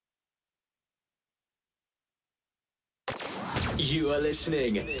You are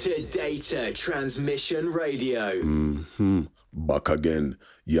listening to Data Transmission Radio. Back again.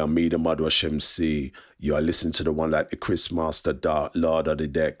 Yeah, me, the Madwash MC. You are listening to the one like the Chr1smasta, Dark Lord of the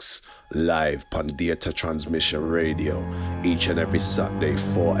Decks, live on Data Transmission Radio, each and every Saturday,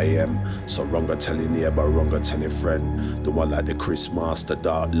 4 a.m. So runga tell your neighbor, runga tell your friend. The one like the Chr1smasta,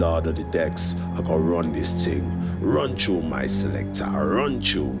 Dark Lord of the Decks. I go run this thing. Run tune, my selector. Run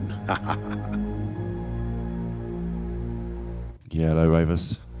tune. Yeah, hello,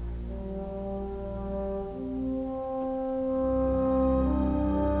 Ravers.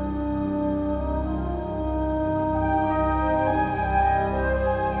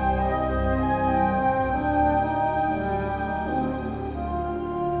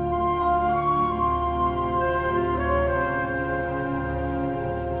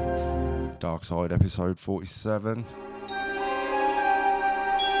 Darkside episode 47.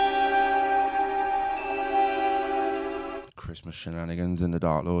 Christmas shenanigans in the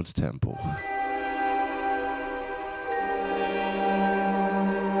Dark Lord's temple.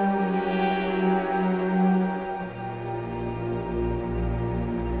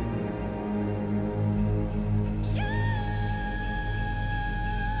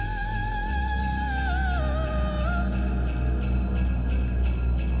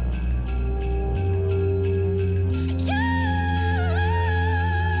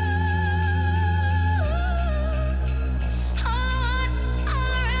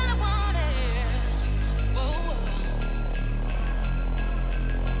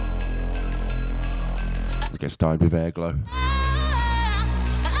 Get started with AIRGLO.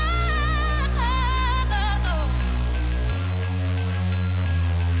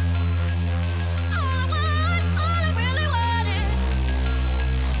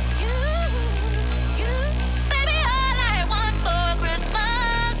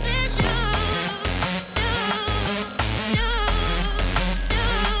 Yeah.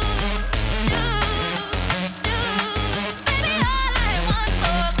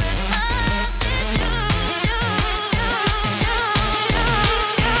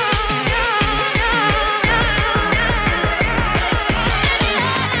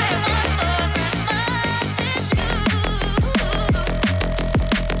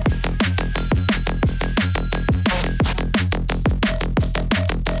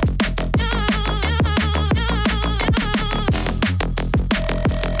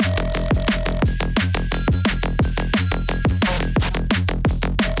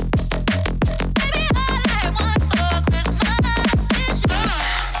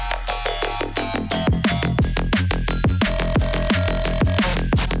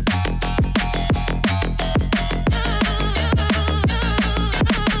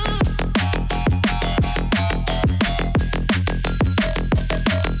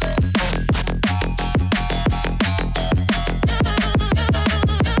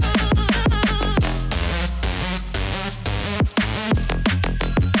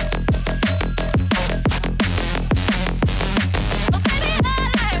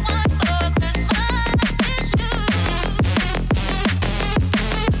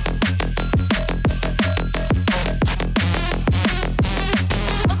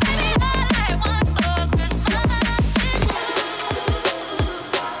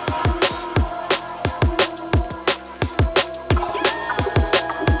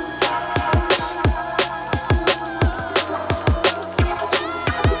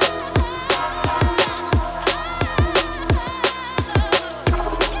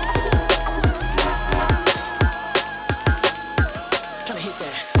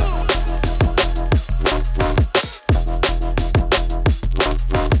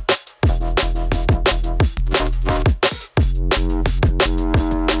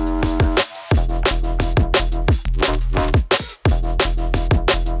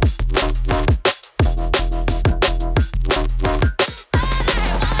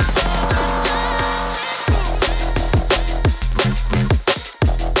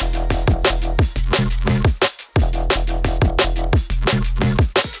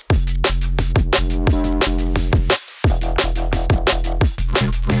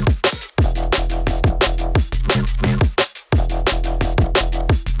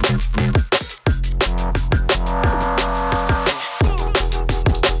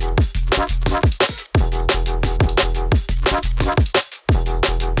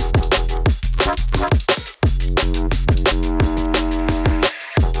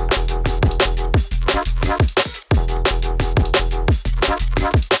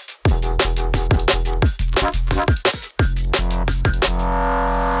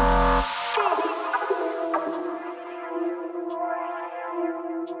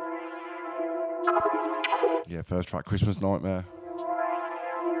 Yeah, first track, Christmas Nightmare.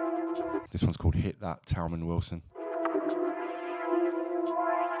 This one's called Hit That, Telm and Wilson.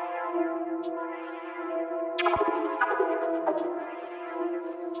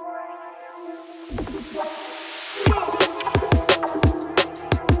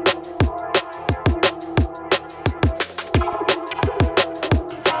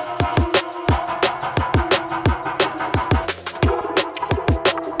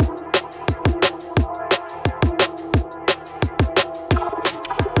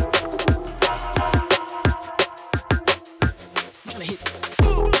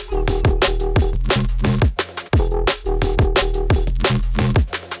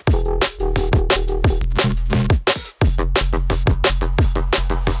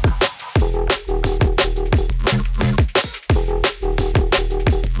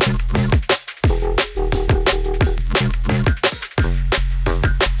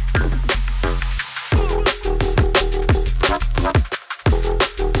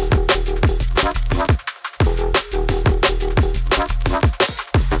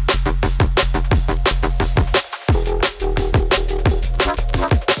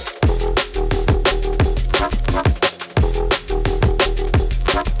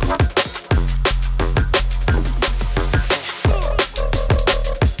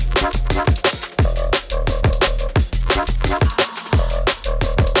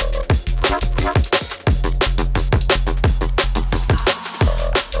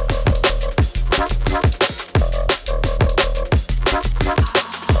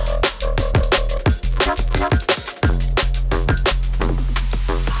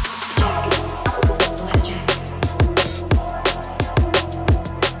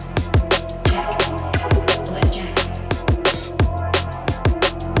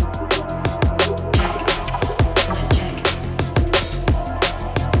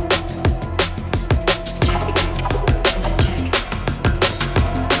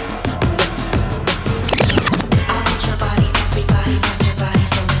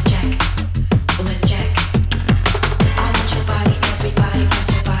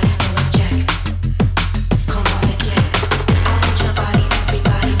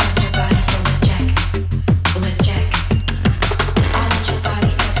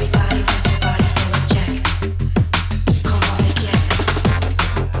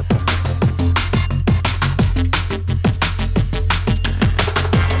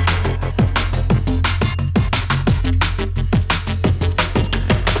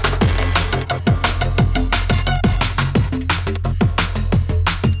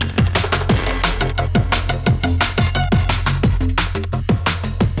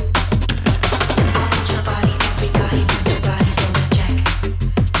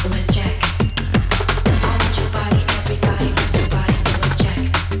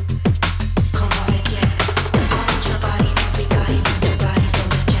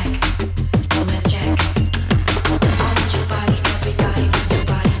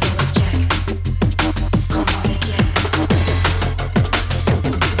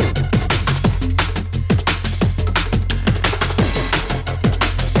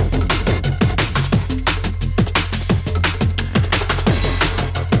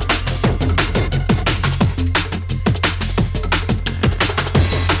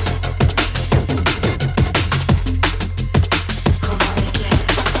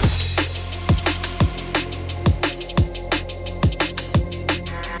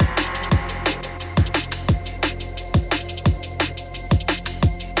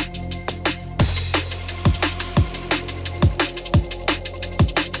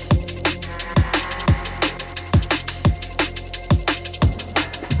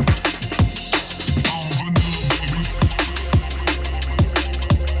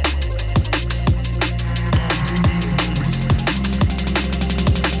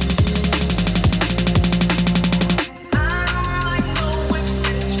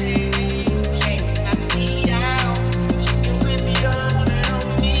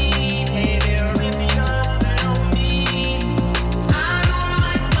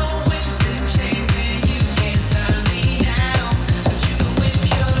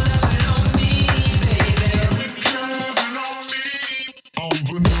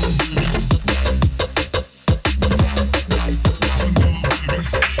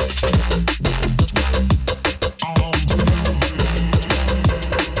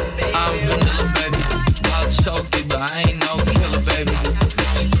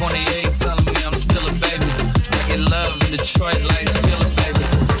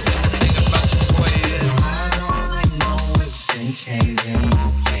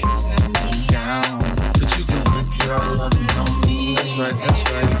 right,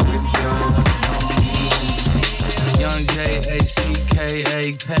 that's right. With your love Young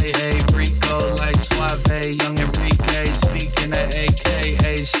J-A-C-K-A-K-A, Rico like Suave, young Enrique, speaking at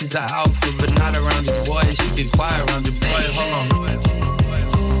AKA. She's an alpha, but not around your boy. She get quiet around your boy. Hold on.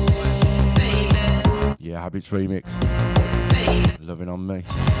 Yeah, Habits remix. Loving on me.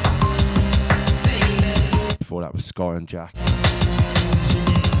 Before that was Skye and Jack.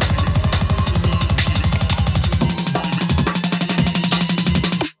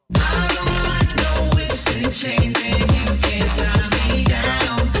 Chains and you can't tie me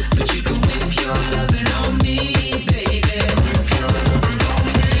down, but you can whip your lovin' on me, baby. Whip your lovin' on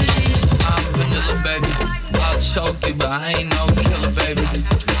me. I'm vanilla, baby. I'll choke you, but I ain't no killer, baby.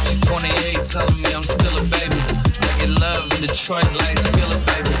 She's 28, telling me I'm still a baby. I get love in Detroit like Skillet,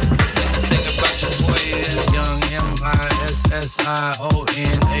 baby. And the thing about your boy is young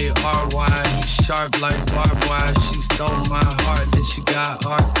MISSIONARY. He's sharp like barbed wire. She stole my heart, then she got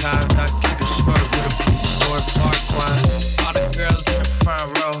archived. I keep it short with a park wide. All the girls in the front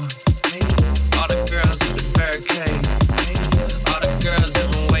row, all the girls in the barricade, all the girls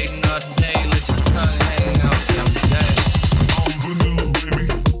that been waiting all day. Let your tongue hang out, some jack. I'm vanilla, baby.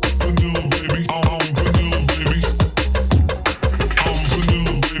 Vanilla, baby. I'm vanilla, baby. I'm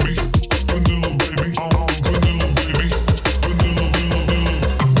vanilla, baby. Vanilla, baby. I'm vanilla, baby. Vanilla, vanilla.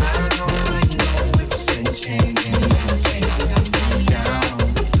 I don't like no whips and chains and you can't tie me down,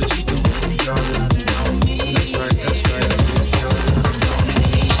 but you can whip your lovin' on me. That's right, that's right.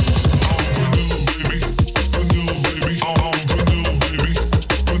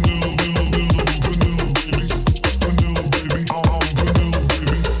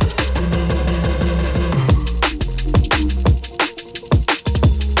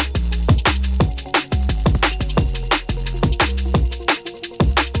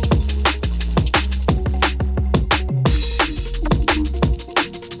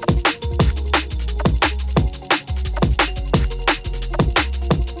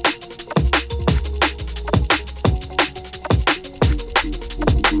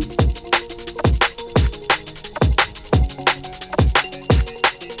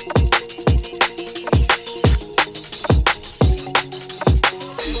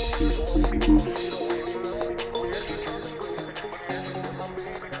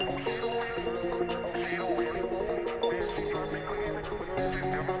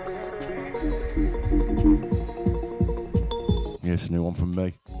 Yeah, it's a new one from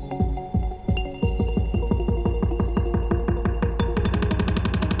me.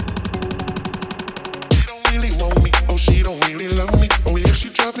 She don't really want me. Oh, she don't really love me. Oh, yeah, she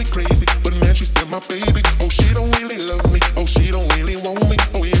drives me crazy. But man, she's still my baby. Oh, she don't really love me. Oh, she don't really want me.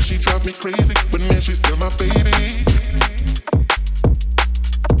 Oh, yeah, she drives me crazy. But man, she's still my baby.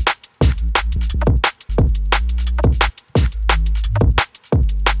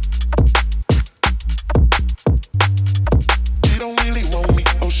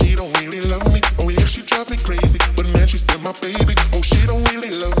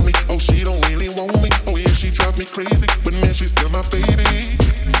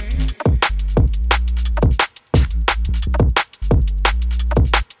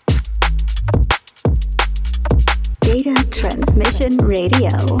 Transmission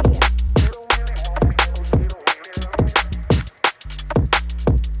Radio.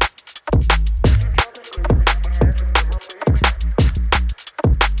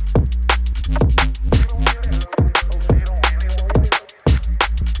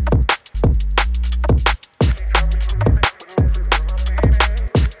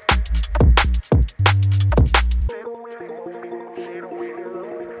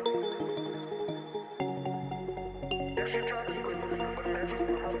 Yeah, she drives me crazy, but man, she's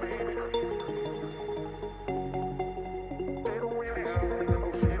still my baby.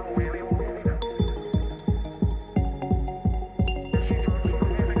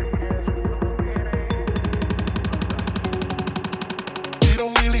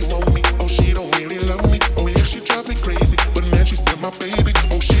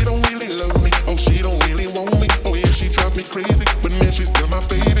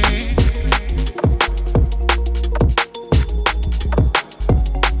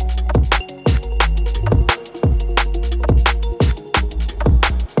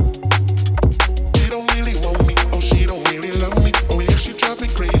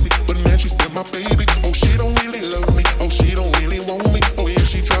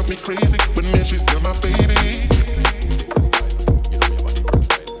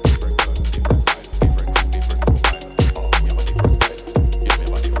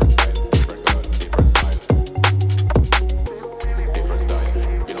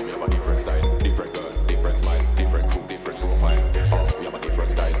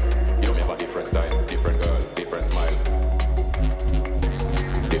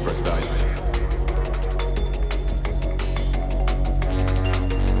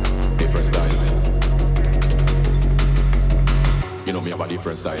 know me have a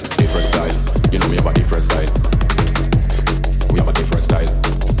different style. Different style. You know me have a different style. We have a different style.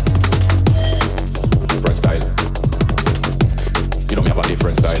 Different style. You know me have a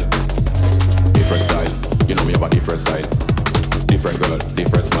different style. Different style. You know me have a different style. Different girl,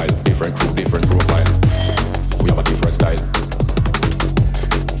 different smile, different crew, different profile. We have a different style.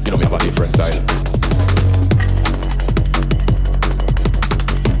 You know me have a different style.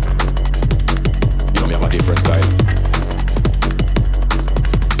 You know me have a different style.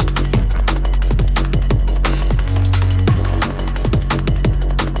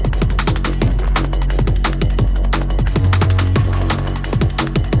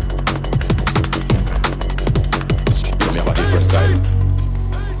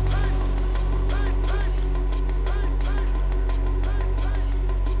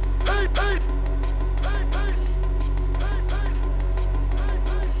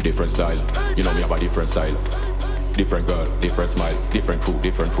 Different style, you know me have a different style. Different girl, different smile, different crew,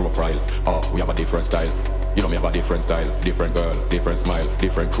 different profile. Oh, we have a different style. You know me have a different style. Different girl, different smile,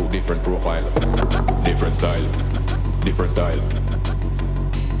 different crew, different profile. Different style, different style.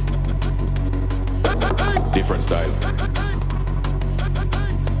 Different style.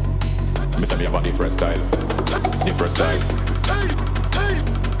 Me say me have a different style. Different style.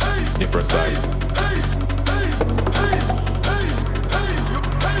 Different style.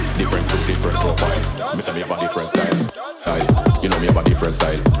 Different crew, different profile. Me say me have a different style. You know me have a different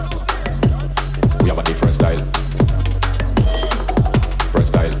style. We have a different style. Different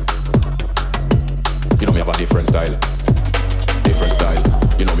style. You know me have a different style. Different style.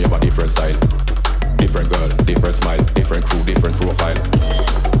 You know me have a different style. Different girl, different smile, different crew, different profile.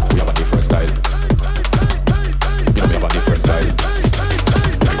 We have a different style. You know me have a different style.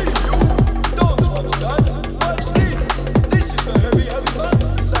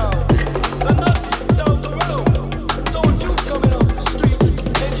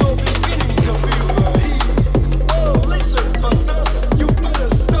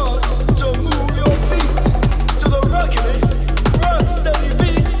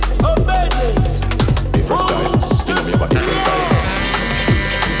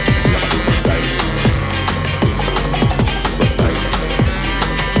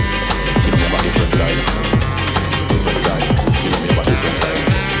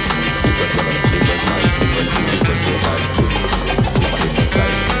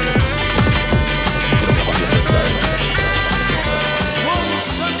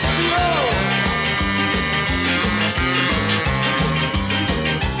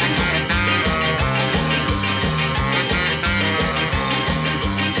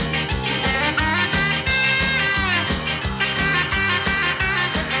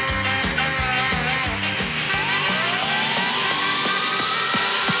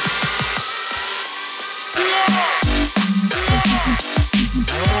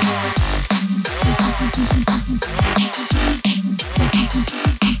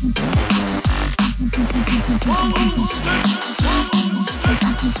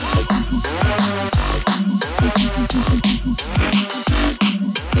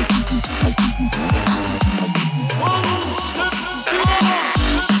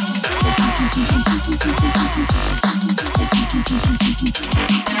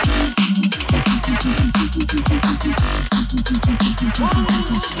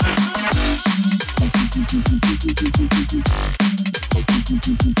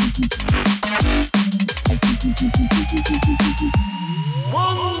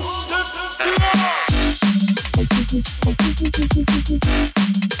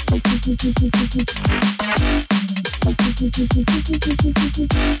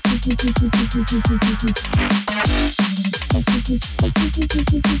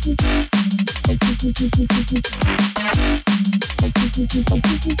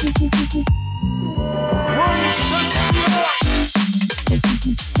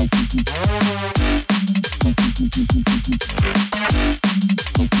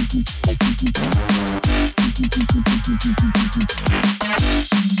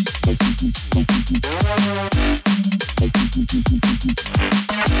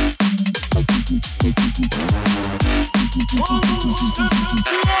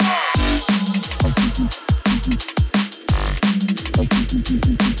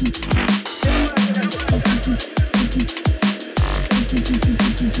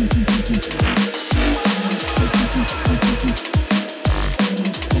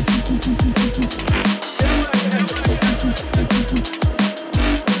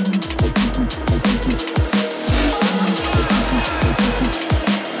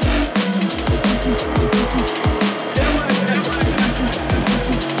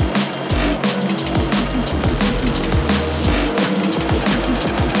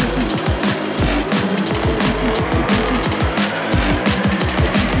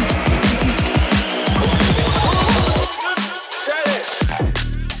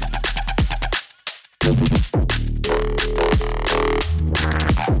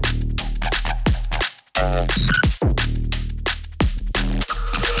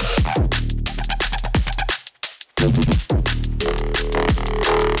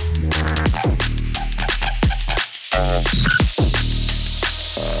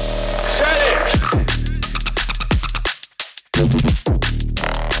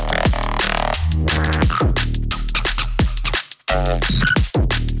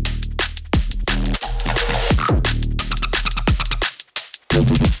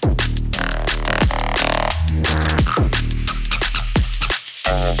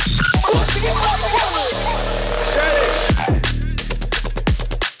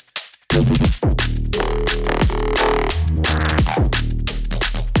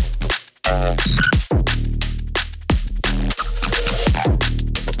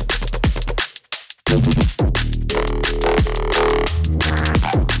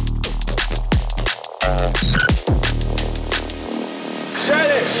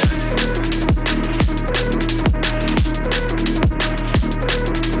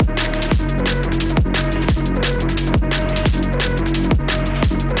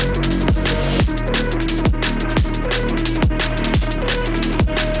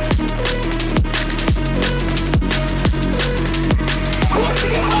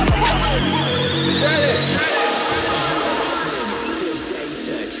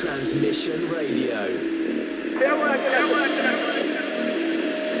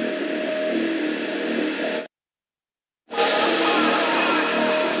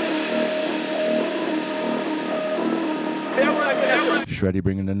 SHREDDY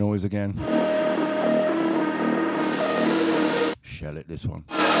bringing the noise again. Shell it, this one.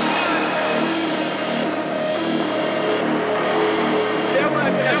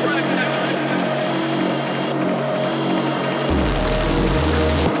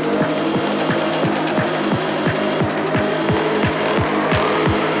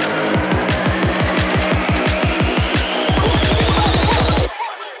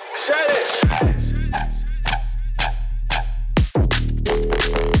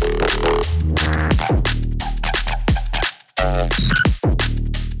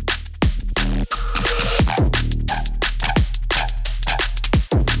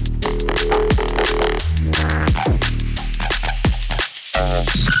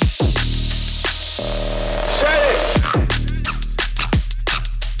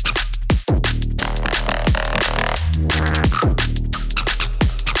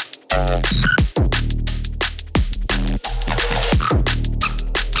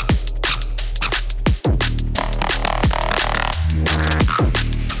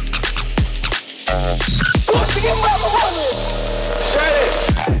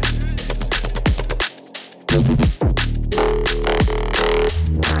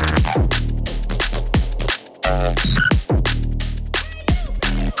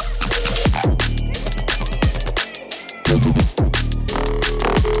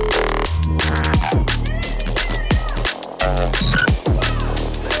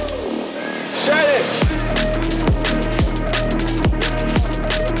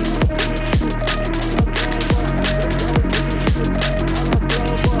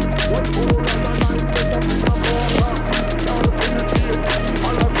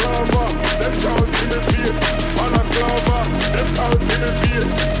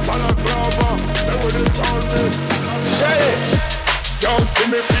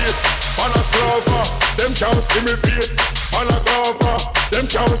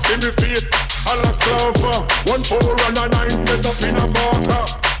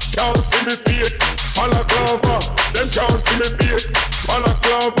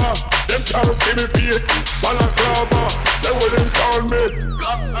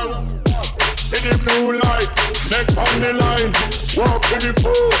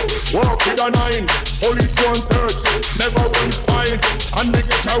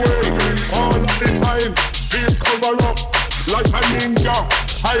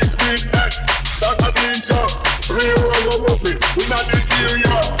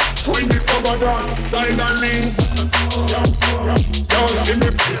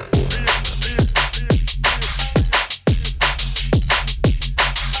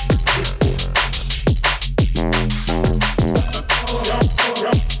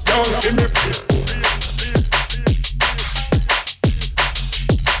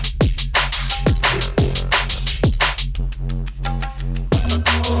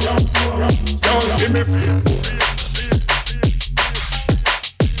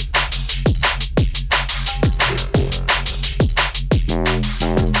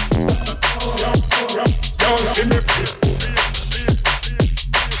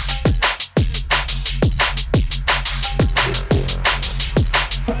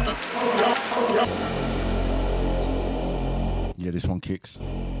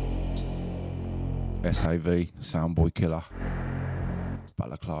 Soundboy Killer,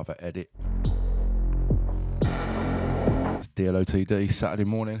 Balaclava edit. It's DLOTD, Saturday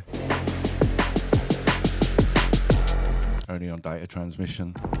morning. Only on data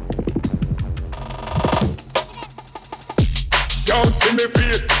transmission. Can't see me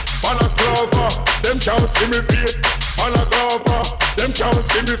face, Balaclava. Them can't see me face, Balaclava. Them can't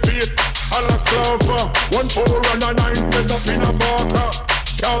see me face, Balaclava. 1 4 and a 9 dress up in a marker.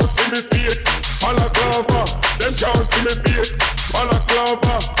 can't see me face. Balaclava, them can't see me face.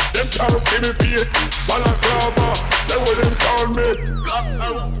 Balaclava, them can't see me face. Balaclava, say what them call me.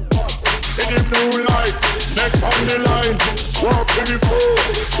 In the blue light, neck on the line. Walk with the 4,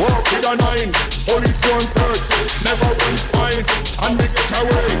 walk with a 9. Police don't search, never run spine. And me get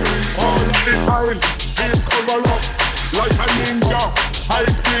away, all the time. Please cover up, like a ninja. High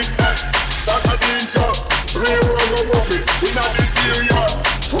speed X, like a ninja. Real rubber buffy, we not the area.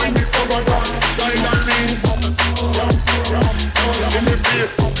 When we cover down, line and lean. In the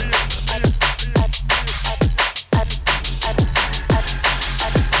face.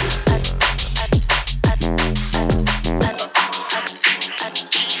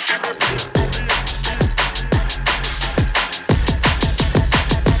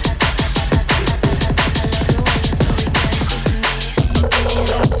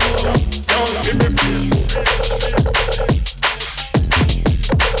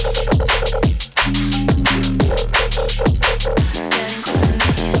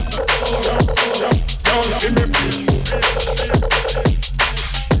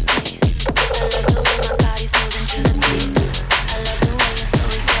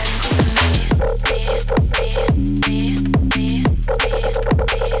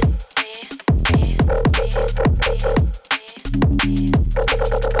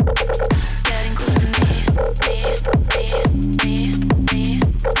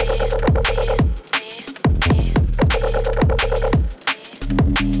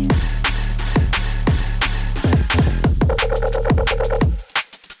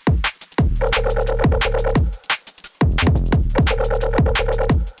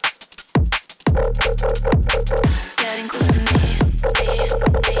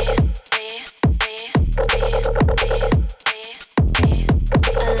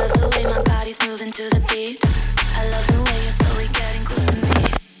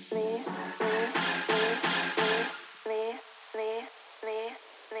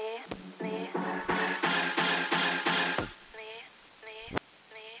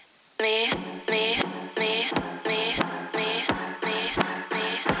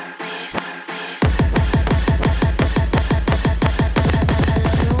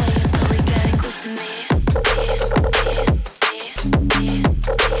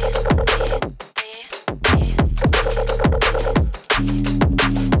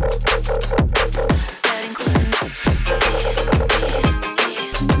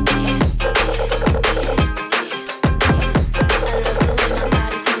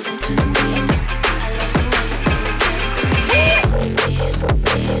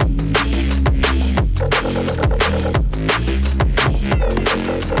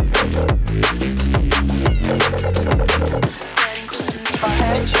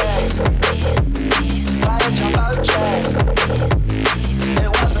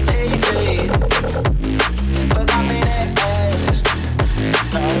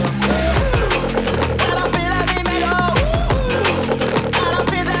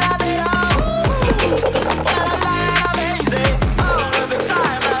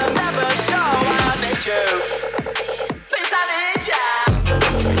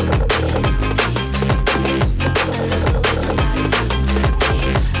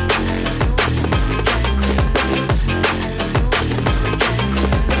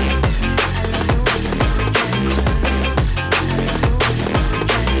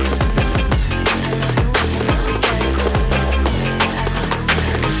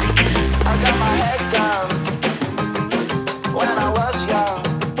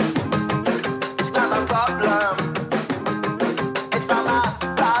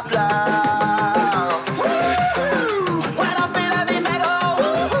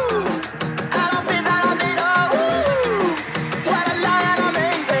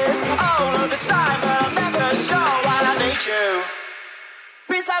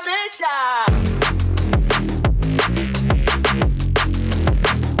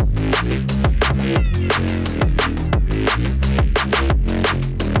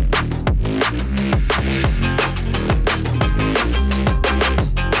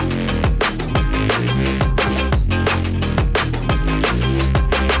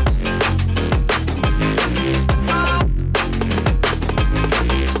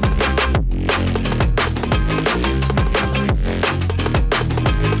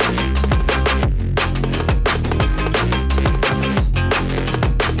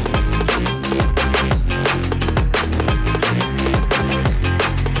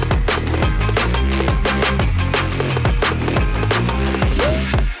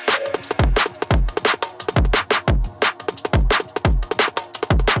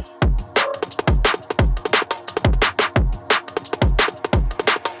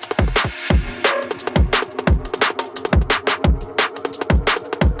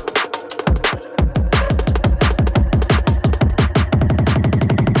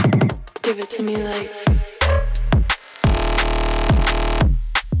 to me like.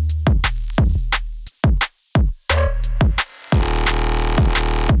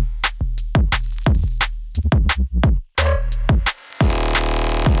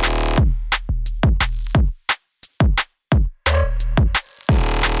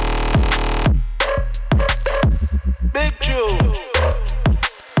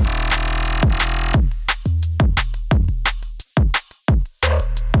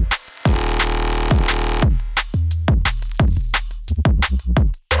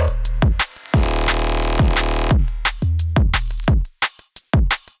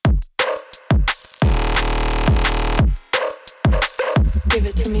 Give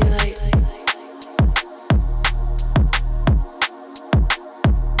it to me like.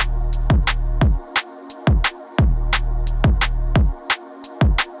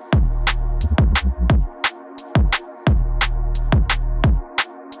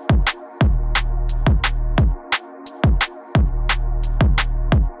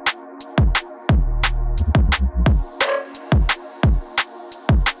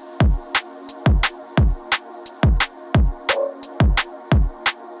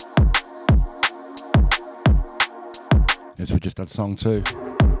 Yes, we just had song 2,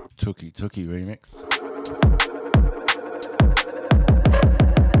 Tookie remix.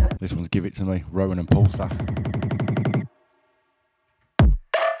 This one's Give It To Me, Rowan and Pulsa.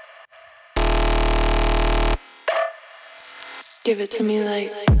 Give it to me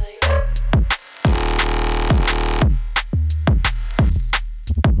like.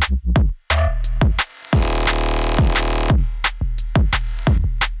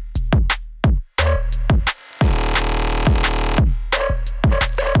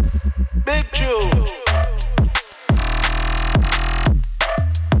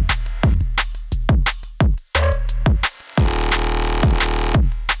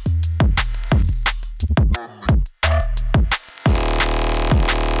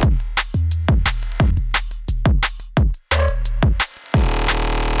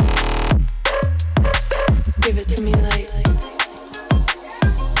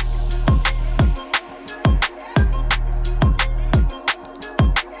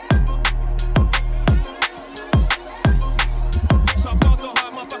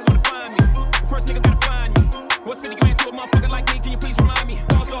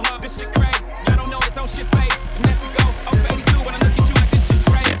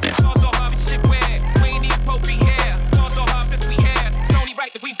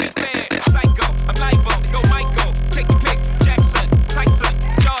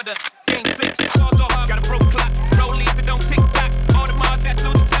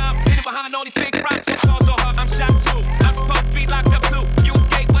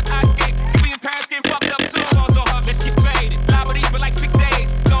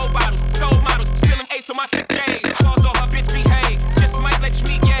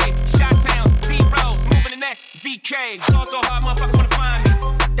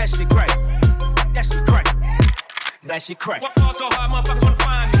 That shit crack. Fall so hard, motherfuckers wanna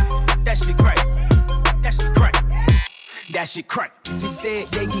find me. That shit crack. That shit crack. That shit crack. She said,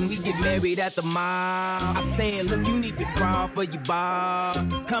 yeah, can we get married at the mall? I said, look, you need to crawl for your bar.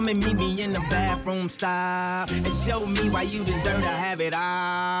 Come and meet me in the bathroom style and show me why you deserve to have it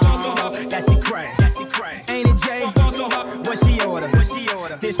all. That shit crack. That shit crack. Ain't it Jay? What she order? What she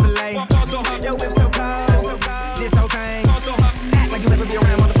order? Fish fillet. Yo, whip so cold. This whole thing. Act like you ever be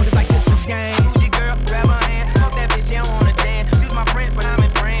around motherfuckers like this again. Who's your girl? Grab her hand. Fuck that bitch, she don't wanna dance. She's my friends, but I'm in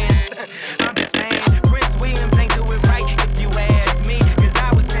France. I'm just saying, Prince Williams ain't do it right if you ask me. Cause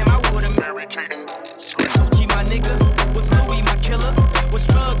I was him, I would've married Gucci, my nigga. Was Louis my killer? Was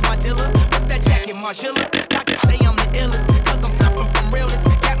drugs my dealer? What's that jacket, Margilla? I can say I'm the illest, cause I'm suffering from realness.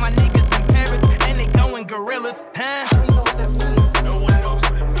 Got my niggas in Paris, and they going gorillas, huh? No one knows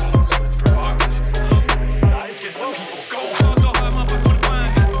what it means, so it's provocative.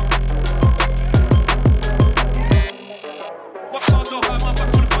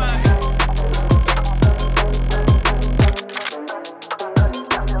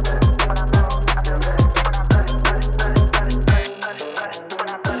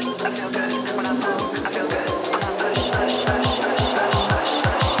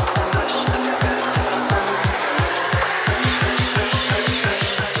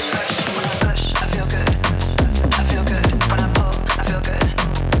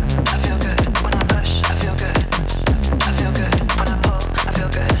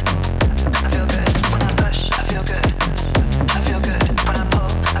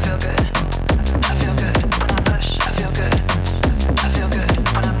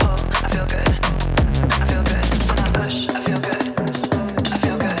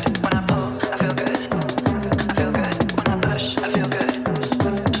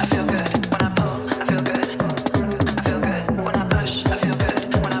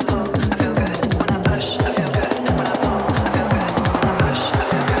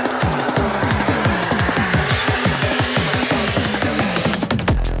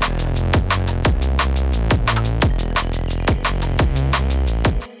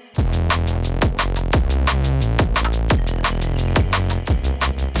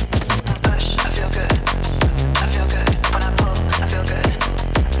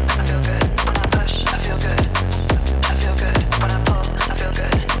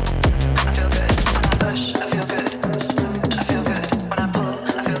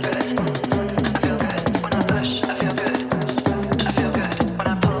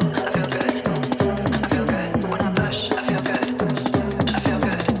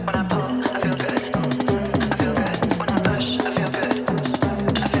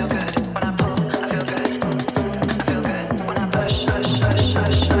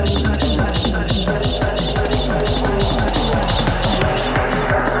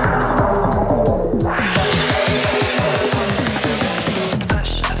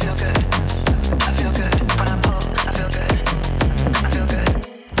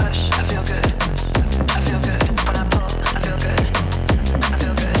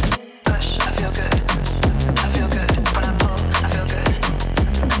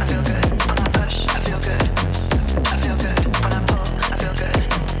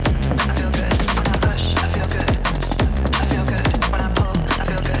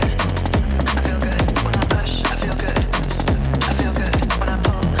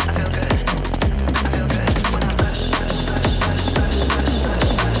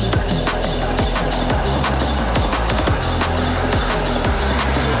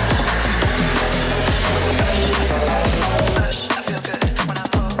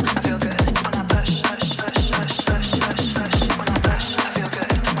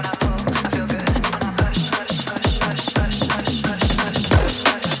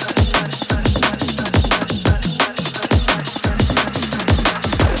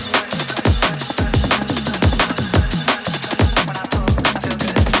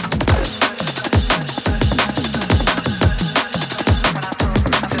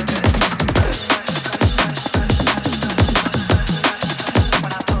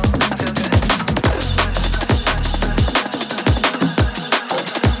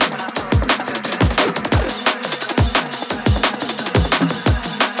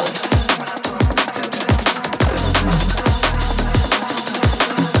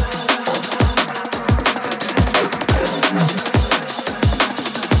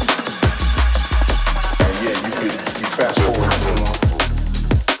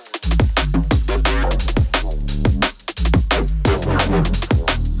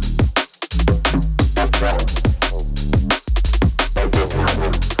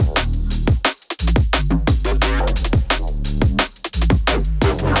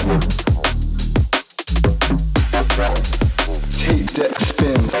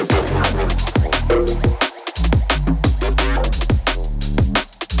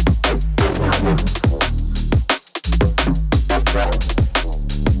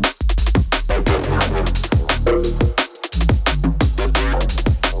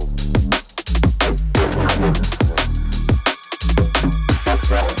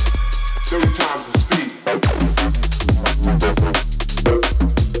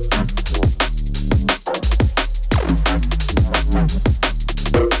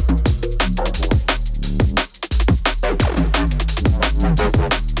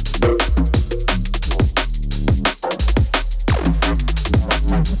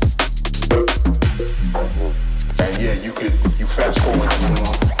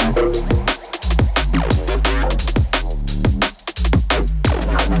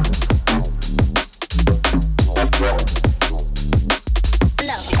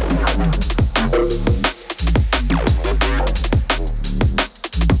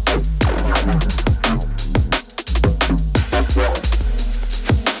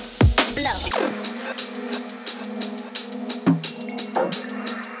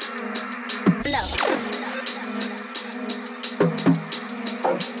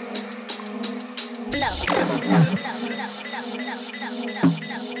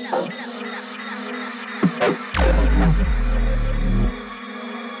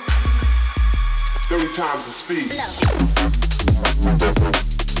 Times the speed.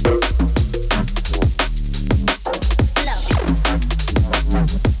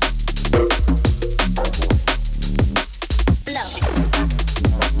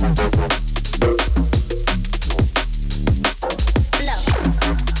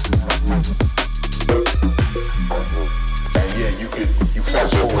 And yeah, you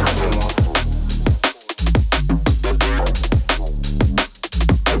fast forward.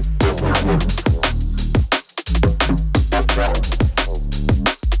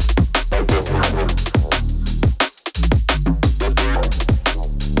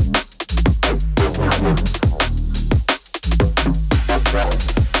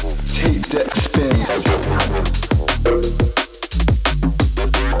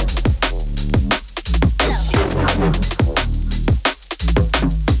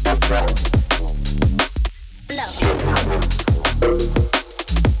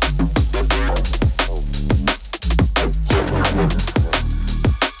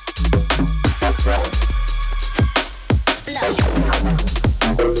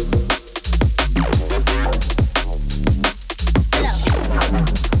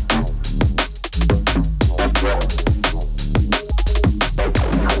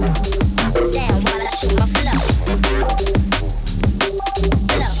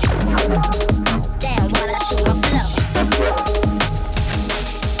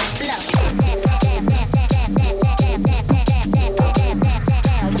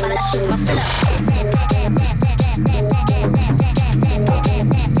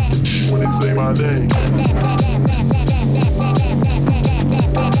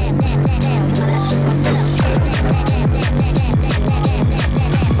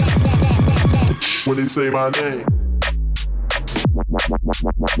 Say my name.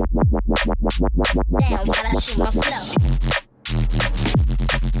 Damn, while I shoot my flow.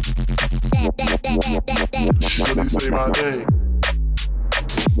 When they say my name.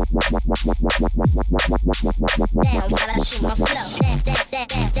 Damn, while I shoot my flow.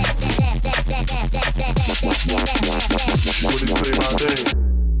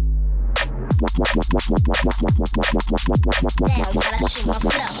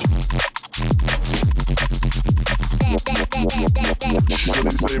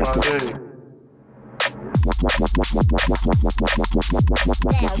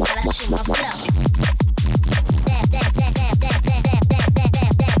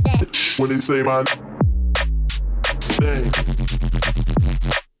 When they say my name.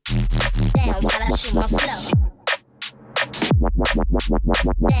 Damn, while I shoot my flow. When they say my name.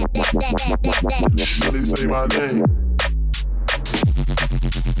 When they say my name.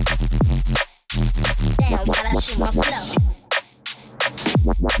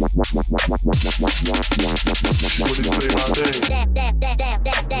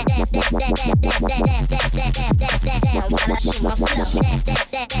 Damn, while I shoot my flow.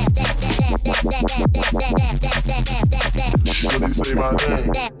 When they say my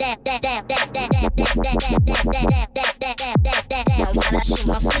name. Damn, while I shoot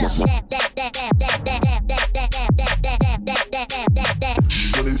my flow.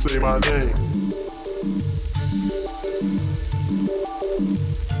 When they say my name.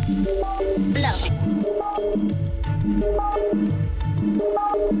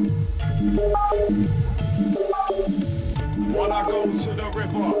 When I go to the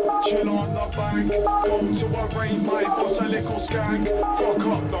river, chill on the bank, go to a rave, might boss a little skank. Fuck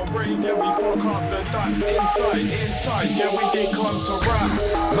up the rave, yeah we fuck up the dance. Inside, yeah we did come to rap.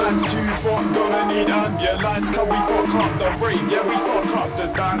 Man's too far, gonna need ambulance. Can we fuck up the rave, yeah we fuck up the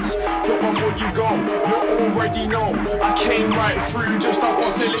dance. But before you go, you already know I came right through just to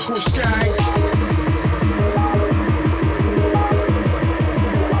boss a little skank.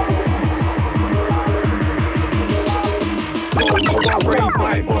 Rave,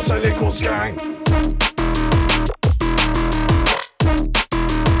 might boss a little skank.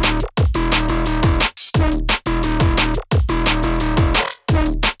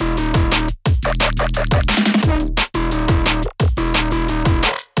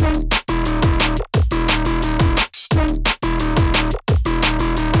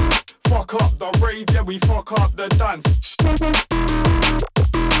 yeah, we fuck up the dance.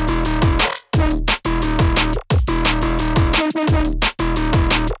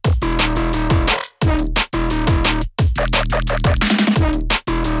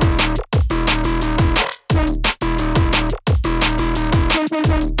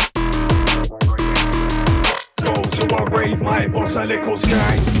 Go to a rave, might bust a little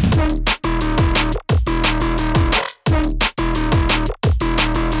Skye.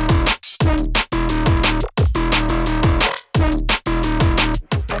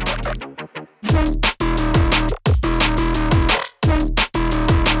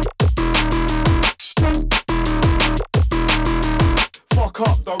 Fuck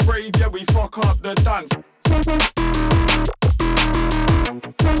up the rave, yeah, we fuck up the dance.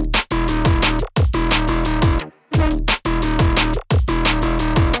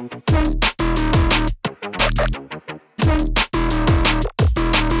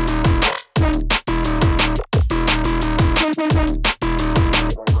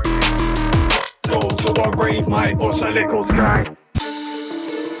 Go to a rave, might bust a little Skye.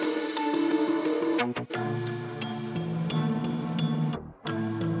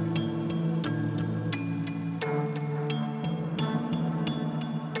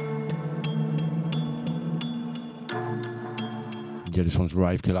 Yeah, this one's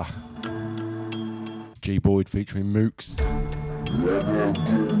Rave Killer. G-BOID featuring MOOKZ.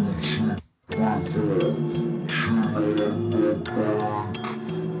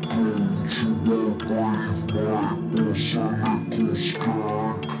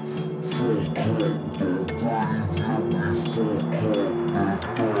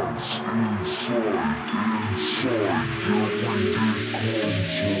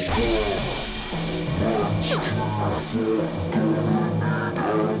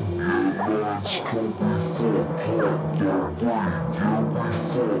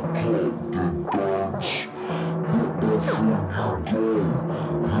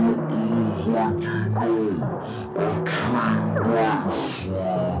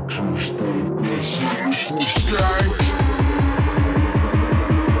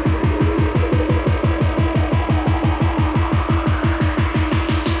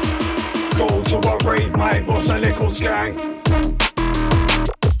 Go to a rave, might bust a little Skye.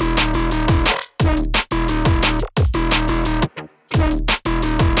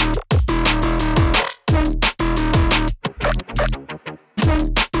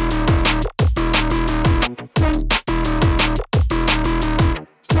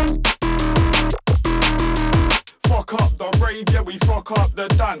 Fuck up the rave, yeah, we fuck up the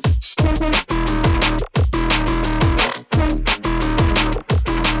dance.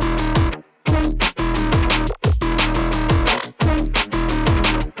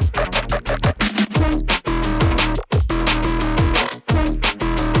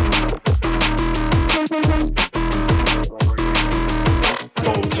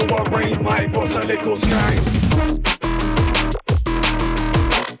 Go to a rave, might bust a little Skye.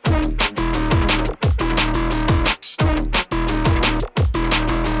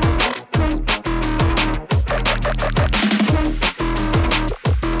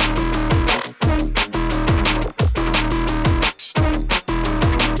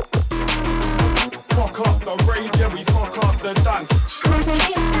 Fuck up the rave, yeah, we fuck up the dance.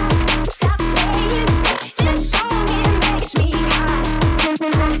 Stop playing this song, it makes me high.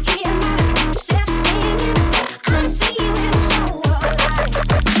 I hear myself singing, I'm feeling so alive.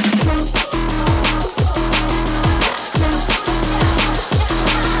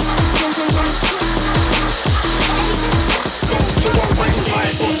 Go to a rave,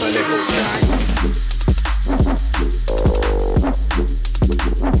 might bust a little Skye.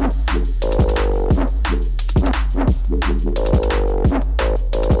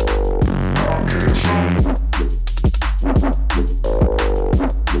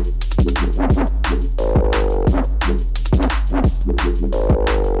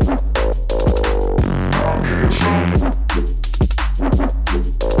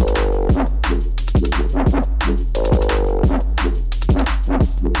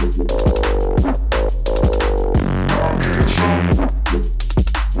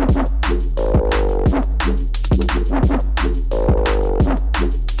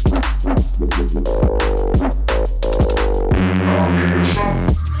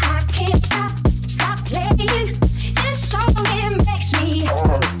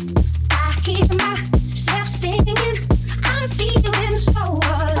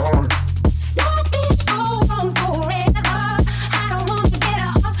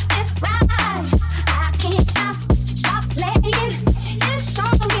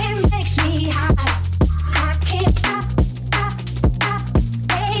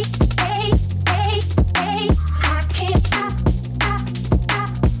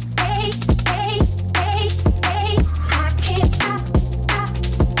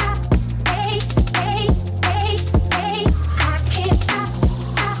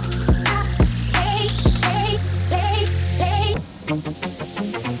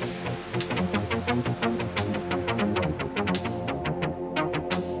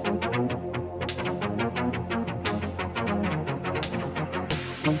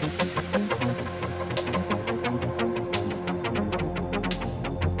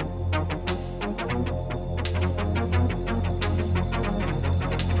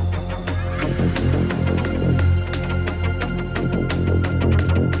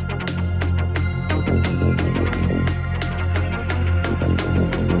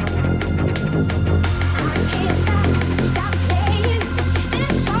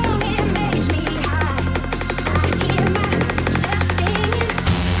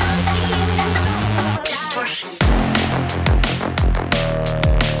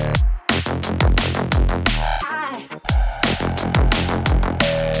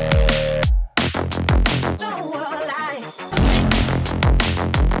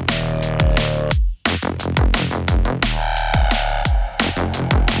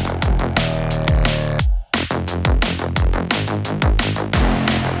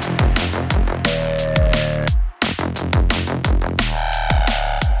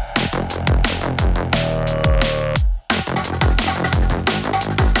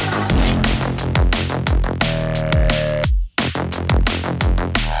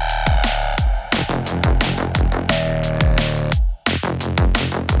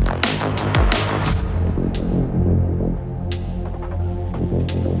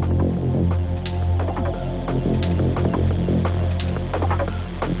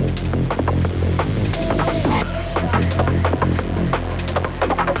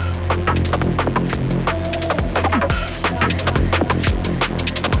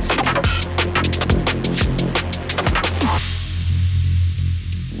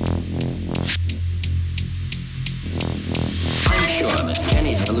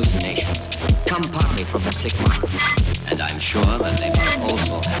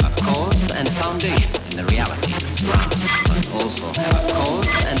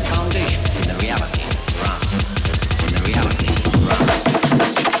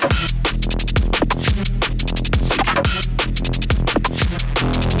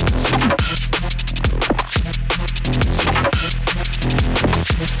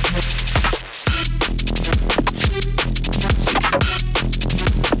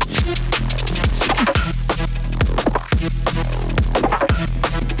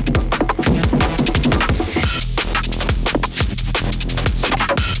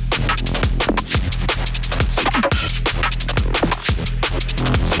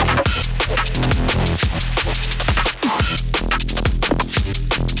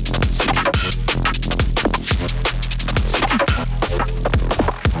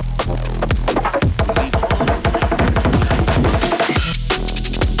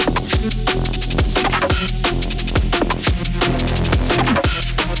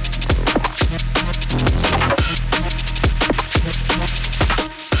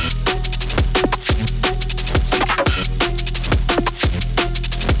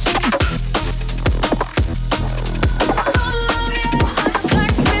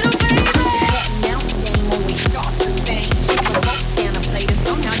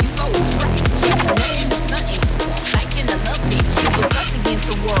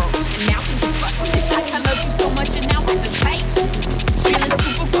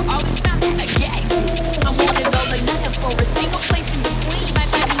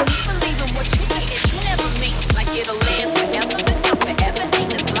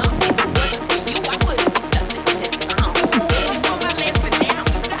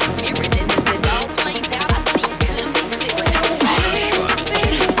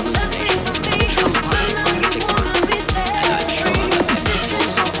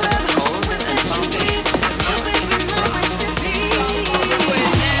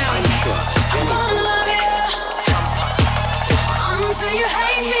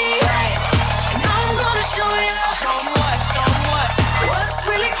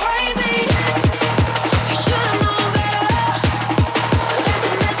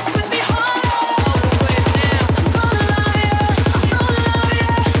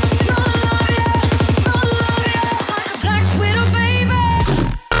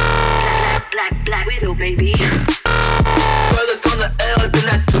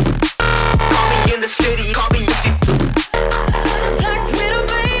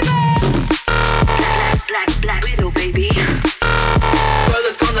 Black widow, baby.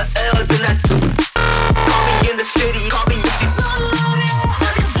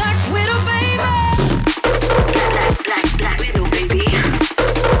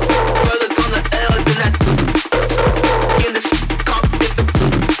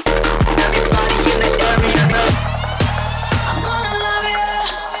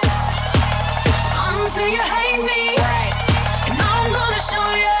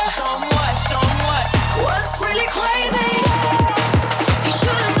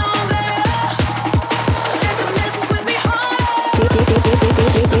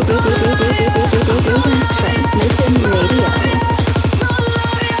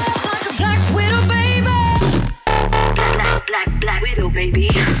 baby.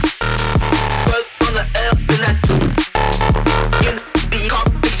 Girl on the L in that. In the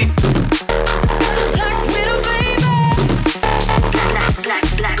cockpit. Black widow, baby.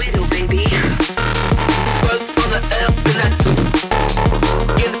 Black widow, baby. Girl on the L in that.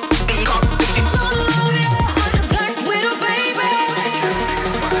 In the cockpit. Black widow, baby.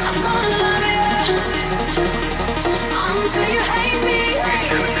 I'm gonna love you until you hate me.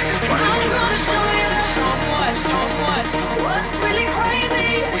 And I'm gonna show you somewhat what's really crazy.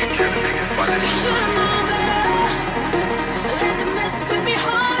 You should've known better than to mess with me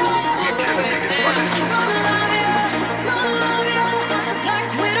harder. I'm gonna love you, Black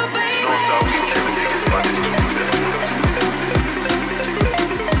widow, baby.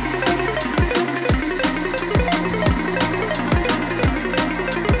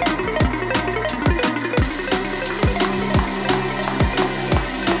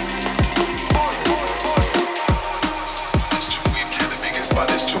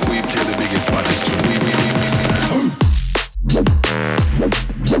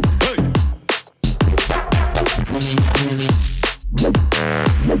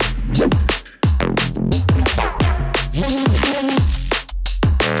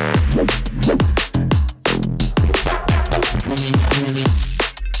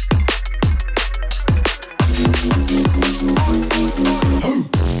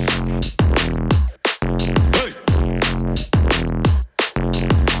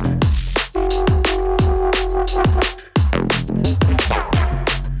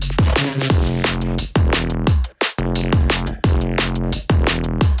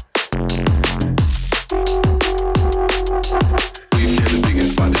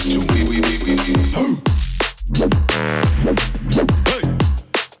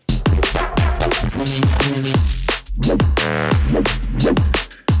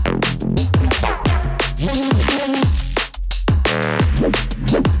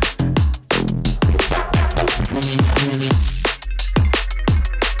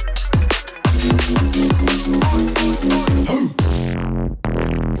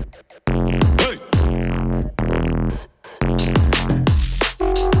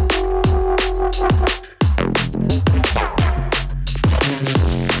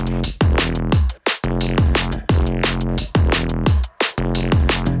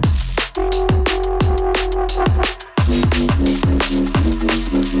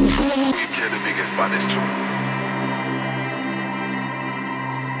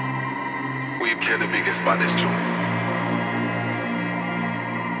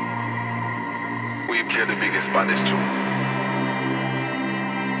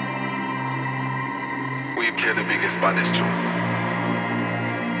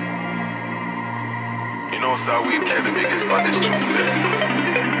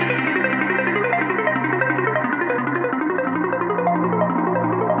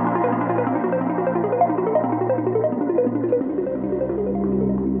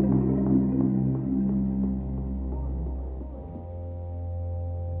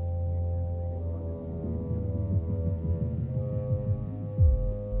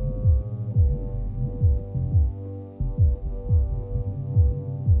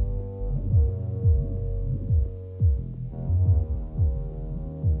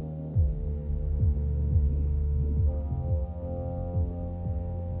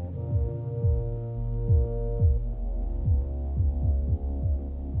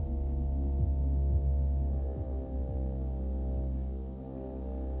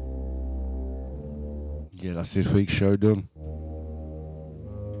 Yeah, that's this week's show done.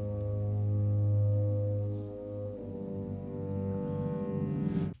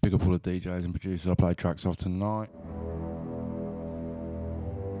 Big up all the DJs and producers I play tracks off tonight.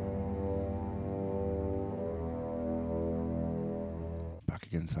 Back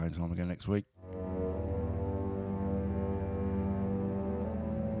again, same time again next week.